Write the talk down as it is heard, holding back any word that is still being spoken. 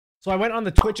So I went on the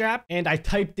Twitch app and I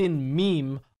typed in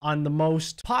meme on the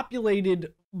most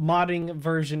populated modding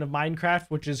version of Minecraft,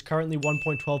 which is currently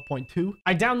 1.12.2.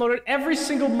 I downloaded every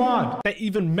single mod that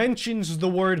even mentions the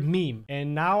word meme.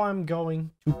 And now I'm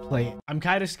going to play it. I'm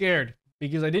kind of scared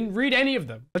because I didn't read any of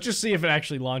them. Let's just see if it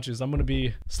actually launches. I'm going to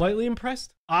be slightly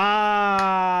impressed.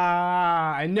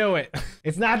 Ah, I knew it.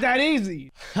 It's not that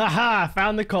easy. Haha,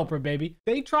 found the culprit, baby.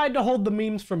 They tried to hold the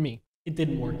memes from me. It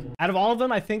didn't work. Out of all of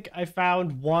them, I think I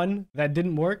found one that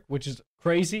didn't work, which is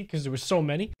crazy because there were so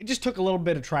many. It just took a little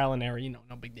bit of trial and error. You know,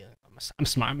 no big deal. I'm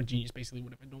smart. I'm a genius, basically.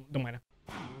 Whatever. Don't mind it.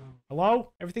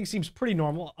 Hello? Everything seems pretty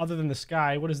normal other than the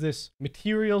sky. What is this?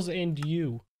 Materials and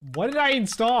you. What did I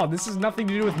install? This has nothing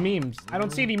to do with memes. I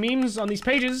don't see any memes on these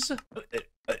pages.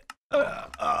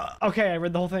 Okay, I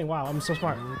read the whole thing. Wow, I'm so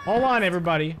smart. Hold on,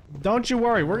 everybody. Don't you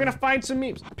worry. We're gonna find some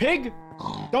memes. Pig,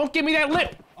 don't give me that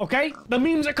lip, okay? The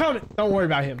memes are coming. Don't worry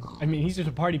about him. I mean, he's just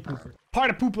a party pooper.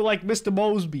 Party pooper like Mr.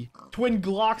 Mosby. Twin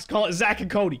Glocks call it Zach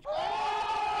and Cody.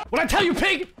 What I tell you,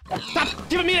 pig? Stop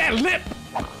giving me that lip.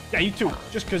 Yeah, you too.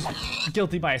 Just because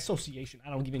guilty by association.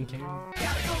 I don't even care.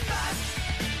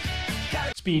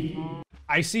 Speed.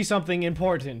 I see something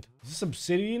important. Is this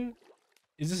obsidian?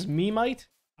 Is this memite?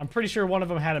 I'm pretty sure one of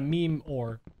them had a meme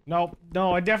ore. No,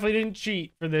 I definitely didn't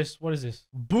cheat for this. What is this?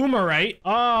 Boomerite?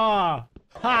 Ah!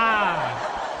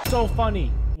 Ha! So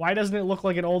funny. Why doesn't it look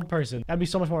like an old person? That'd be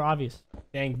so much more obvious.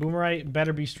 Dang, Boomerite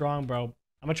better be strong, bro. I'm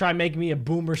gonna try and make me a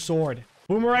boomer sword.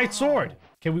 Boomerite sword!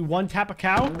 Can we one-tap a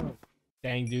cow?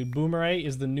 Dang, dude. Boomerite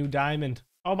is the new diamond.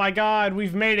 Oh my god,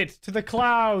 we've made it to the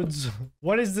clouds.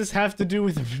 What does this have to do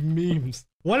with memes?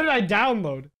 What did I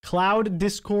download? Cloud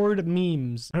Discord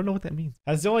memes. I don't know what that means.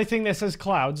 That's the only thing that says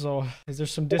cloud, so is there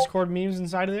some Discord memes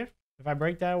inside of there? If I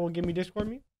break that, it will give me Discord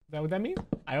meme? Is that what that means?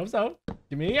 I hope so.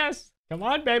 Give me a yes. Come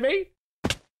on, baby.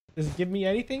 Does it give me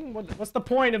anything? What's the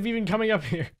point of even coming up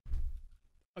here?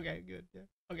 Okay, good. Yeah.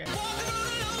 Okay.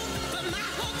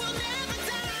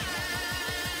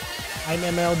 I'm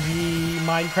MLG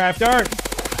Minecrafter.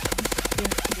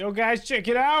 Yo, guys, check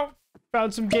it out.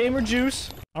 Found some gamer juice.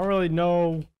 I don't really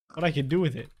know what I can do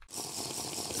with it.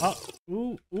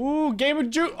 Oh, ooh, gamer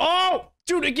juice. Oh,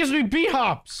 dude, it gives me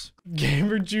B-hops.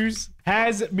 Gamer juice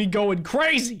has me going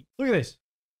crazy. Look at this.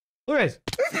 Look at this.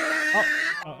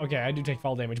 Oh, okay, I do take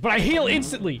fall damage, but I heal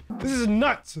instantly. This is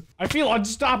nuts. I feel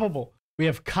unstoppable. We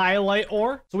have Kyleite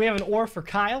ore. So we have an ore for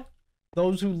Kyle.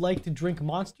 Those who like to drink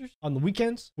monsters on the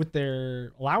weekends with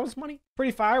their allowance money.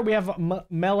 Pretty fire. We have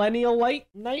millennialite.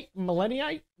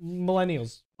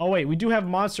 Millennials. Oh wait, we do have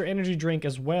Monster Energy drink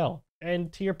as well.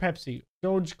 And tier Pepsi.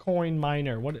 Dogecoin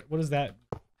miner. What is that?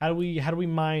 How do we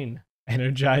mine?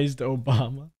 Energized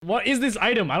Obama. What is this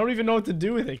item? I don't even know what to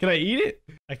do with it. Can I eat it?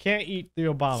 I can't eat the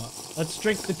Obama. Let's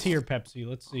drink the tier Pepsi.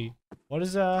 Let's see. What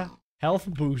is health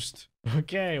boost?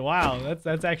 Okay, wow,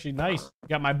 that's actually nice.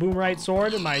 Got my Boomerite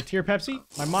sword and my tier Pepsi,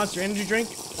 my Monster Energy drink.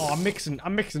 Oh, I'm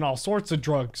mixing all sorts of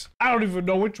drugs. I don't even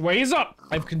know which way is up.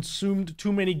 I've consumed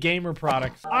too many gamer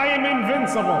products. I am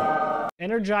invincible.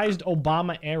 Energized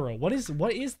Obama arrow. What is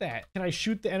that? Can I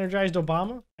shoot the energized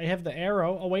Obama? I have the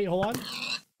arrow. Oh wait, hold on.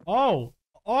 Oh,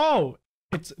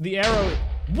 it's the arrow.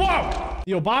 Whoa!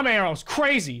 The Obama arrow is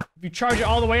crazy. If you charge it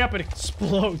all the way up, it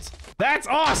explodes. That's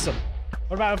awesome.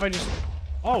 What about if I just...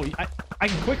 Oh, I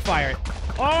can quick fire it.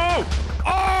 Oh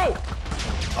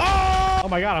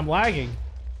my god, I'm lagging.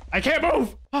 I can't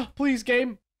move. Oh, please,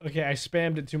 game. Okay, I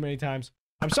spammed it too many times.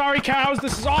 I'm sorry, cows.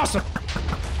 This is awesome.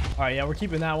 All right, yeah, we're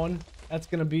keeping that one. That's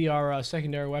gonna be our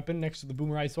secondary weapon next to the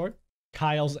Boomerite sword.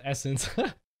 Kyle's essence.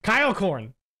 Kyle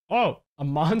corn. Oh, a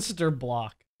monster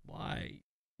block. Why?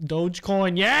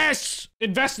 Dogecoin. Yes!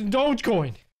 Invest in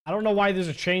Dogecoin. I don't know why there's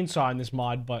a chainsaw in this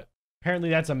mod, but apparently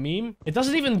that's a meme. It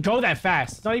doesn't even go that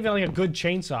fast. It's not even like a good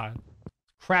chainsaw.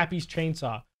 Crappy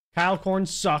chainsaw. Kyle corn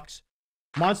sucks.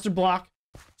 Monster block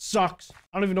sucks.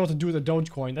 I don't even know what to do with a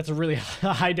Dogecoin. That's a really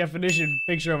high definition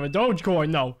picture of a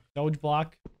Dogecoin, though. Doge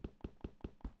block.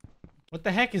 What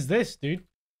the heck is this, dude?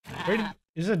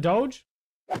 Is it a Doge?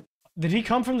 Did he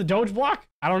come from the Doge block?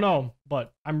 I don't know,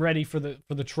 but I'm ready for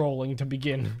the trolling to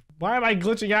begin. Why am I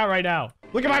glitching out right now?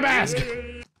 Look at my mask!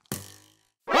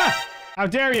 Ah! How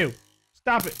dare you!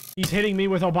 Stop it. He's hitting me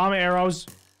with Obama arrows.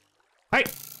 Hey!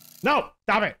 No!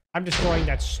 Stop it! I'm destroying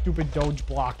that stupid Doge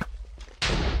block.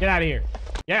 Get out of here.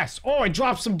 Yes! Oh, I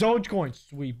dropped some Dogecoin.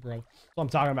 Sweet, bro. That's what I'm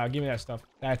talking about. Give me that stuff.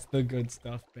 That's the good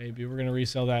stuff, baby. We're gonna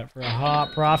resell that for a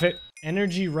hot profit.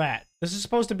 Energy rat. This is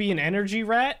supposed to be an energy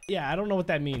rat? Yeah, I don't know what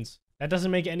that means. That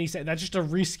doesn't make any sense. That's just a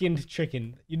reskinned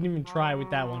chicken. You didn't even try with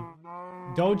that one.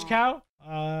 Doge cow?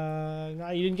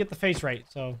 No, you didn't get the face right,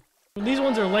 so... These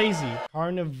ones are lazy.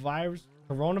 Carnivorous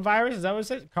Coronavirus? Is that what it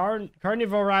says?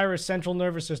 Carnivorous central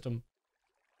nervous system.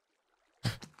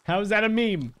 How is that a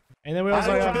meme? And then we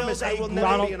also have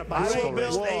Donald Trump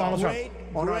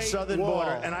on our southern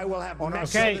border, and I will have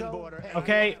Mexican border.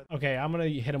 Okay. I'm gonna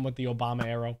hit him with the Obama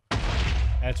arrow.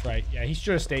 That's right. Yeah, he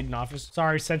should have stayed in office.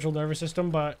 Sorry, central nervous system,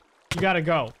 but you gotta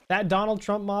go. That Donald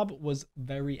Trump mob was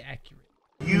very accurate.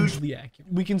 Hugely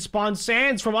accurate. We can spawn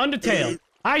Sans from Undertale.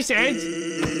 Hi,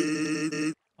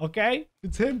 Sans. Okay,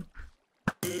 it's him.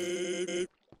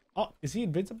 Oh, is he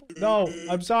invincible? No,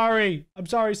 I'm sorry. I'm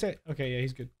sorry, Sans. Okay, yeah,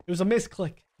 he's good. It was a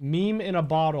misclick. Meme in a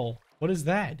bottle. What is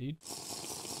that, dude?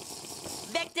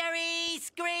 Victory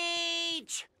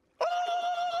screech!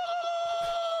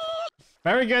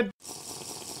 Very good.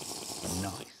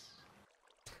 Nice.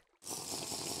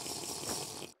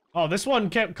 Oh, this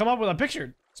one can't come up with a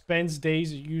picture. Spends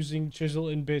days using chisel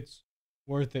and bits.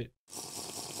 Worth it.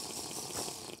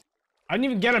 I didn't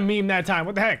even get a meme that time.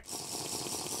 What the heck?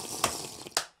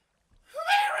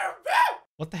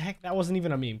 What the heck? That wasn't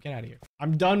even a meme. Get out of here.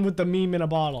 I'm done with the meme in a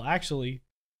bottle. Actually,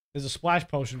 there's a splash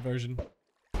potion version.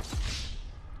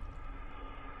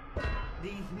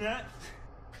 These nuts.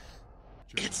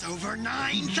 It's over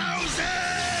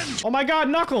 9,000! Oh my god,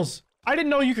 Knuckles! I didn't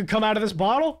know you could come out of this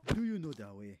bottle. Do you know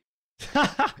that way?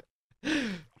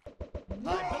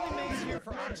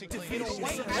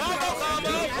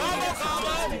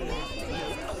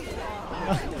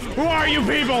 Who are you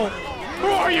people? Who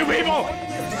are you people?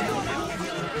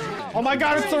 Oh my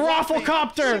god, it's the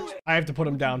Rafflecopter! I have to put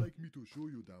him down. Like me to show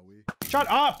you that way? Shut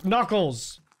up,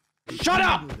 Knuckles! Shut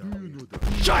up!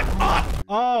 Shut up!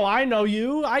 Oh, I know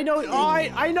you. I know. Oh,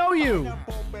 I know you.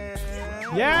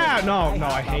 Yeah. No.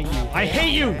 I hate you. I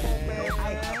hate you.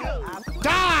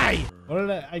 Die! What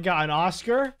did I got? An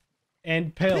Oscar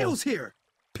and pills. Pills here.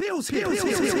 Pills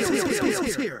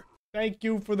here. Thank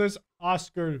you for this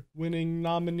Oscar-winning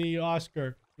nominee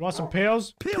Oscar. You want some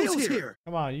pills? Pills here.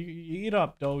 Come on, you eat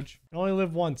up, Doge. You only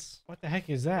live once. What the heck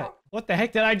is that? What the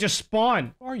heck did I just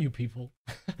spawn? Who are you people?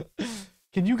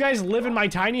 Can you guys live in my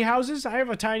tiny houses? I have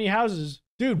a tiny houses.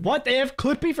 Dude, what? They have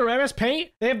Clippy from MS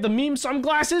Paint? They have the meme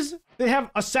sunglasses? They have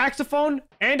a saxophone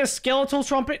and a skeletal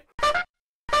trumpet?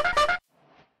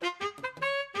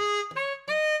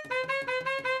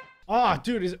 Oh,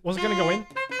 dude, was it gonna go in?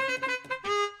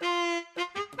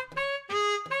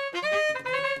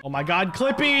 Oh my god,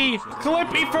 Clippy!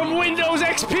 Clippy from Windows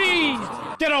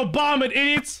XP! Get Obama,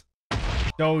 idiots!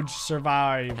 Doge,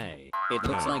 survive. Hey, it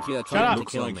looks like you're Shut trying up. to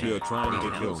kill me.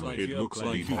 It looks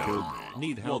like you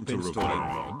need help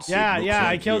installing. Yeah,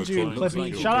 I killed you,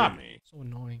 Clippy. Shut up. So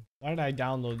annoying. Why did I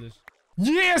download this?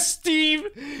 Yes, Steve!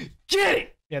 Get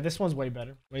it! Yeah, this one's way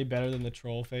better. Way better than the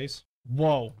troll face.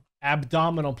 Whoa.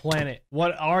 Abdominal planet.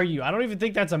 What are you? I don't even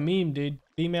think that's a meme, dude.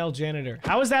 Female janitor.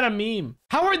 How is that a meme?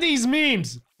 How are these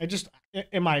memes?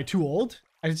 Am I too old?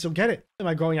 I just don't get it. Am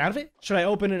I growing out of it? Should I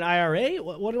open an IRA?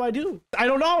 What do I do? I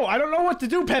don't know. I don't know what to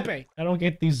do, Pepe. I don't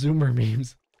get these Zoomer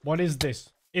memes. What is this?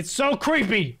 It's so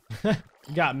creepy. You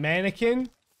got mannequin.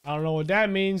 I don't know what that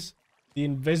means. The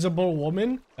invisible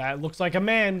woman. That looks like a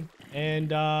man. And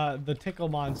the tickle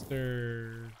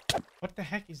monster. What the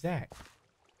heck is that?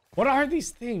 What are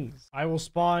these things? I will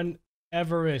spawn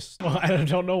Everest. Well, I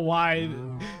don't know why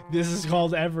this is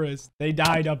called Everest. They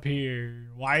died up here.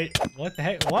 Why? What the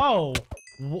heck? Whoa.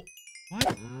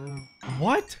 What?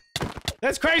 What?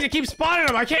 That's crazy. Keep spawning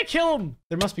them. I can't kill them.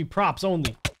 There must be props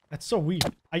only. That's so weird.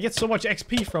 I get so much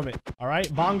XP from it. All right.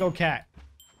 Bongo Cat.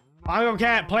 Bongo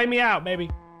Cat, play me out,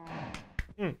 baby.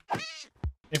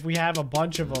 If we have a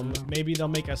bunch of them, maybe they'll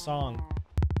make a song.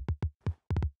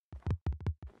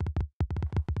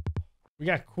 We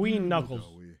got Queen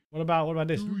Knuckles. What about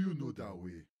this? Do you know that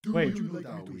way? Wait. Would you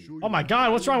like me to show you Oh my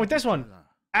god, what's wrong with this one?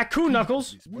 Aku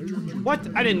Knuckles? What?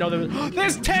 I didn't know there was...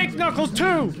 There's Tank Knuckles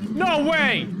too! No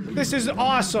way! This is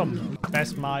awesome.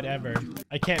 Best mod ever.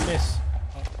 I can't miss.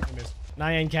 Oh, I missed.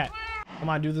 Nyan Cat. Come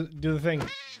on, do the thing.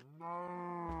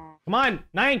 Come on,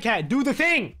 Nyan Cat, do the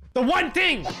thing! The one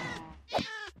thing! Are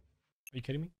you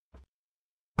kidding me?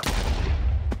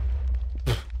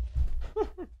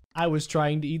 I was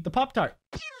trying to eat the Pop-Tart.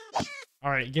 All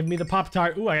right, give me the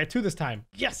Pop-Tart. Ooh, I got 2 this time.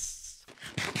 Yes!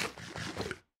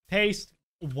 Taste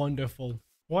wonderful.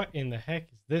 What in the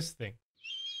heck is this thing?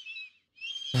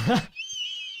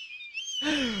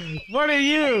 What are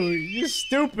you? You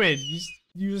stupid.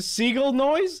 You seagull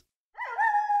noise?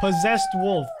 Possessed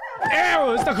wolf.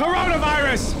 Ew, it's the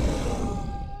coronavirus!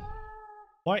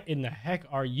 What in the heck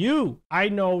are you? I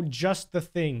know just the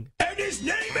thing. And his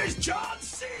name is John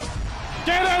C.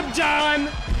 Get him, John!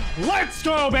 Let's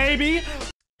go, baby!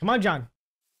 Come on, John.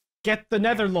 Get the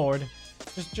Netherlord.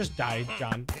 Just die,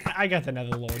 John. I got the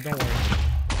Netherlord, don't worry.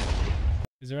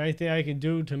 Is there anything I can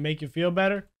do to make you feel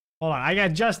better? Hold on, I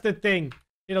got just the thing.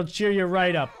 It'll cheer you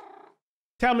right up.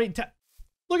 Tell me,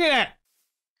 look at that.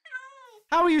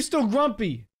 How are you still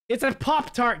grumpy? It's a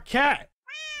Pop-Tart cat.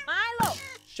 Milo!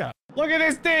 Shut up. Look at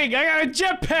this thing. I got a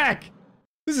jetpack.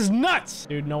 This is nuts.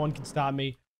 Dude, no one can stop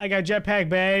me. I got a jetpack,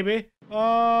 baby.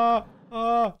 I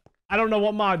don't know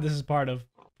what mod this is part of.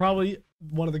 Probably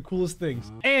one of the coolest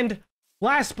things. And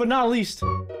last but not least,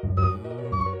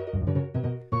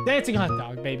 dancing hot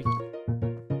dog, baby.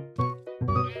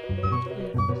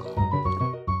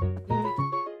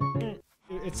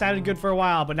 It sounded good for a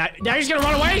while, but now you're just gonna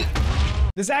run away?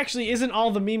 This actually isn't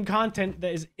all the meme content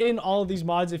that is in all of these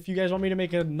mods. If you guys want me to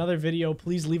make another video,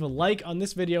 please leave a like on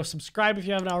this video, subscribe if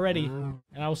you haven't already, and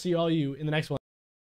I will see all you in the next one.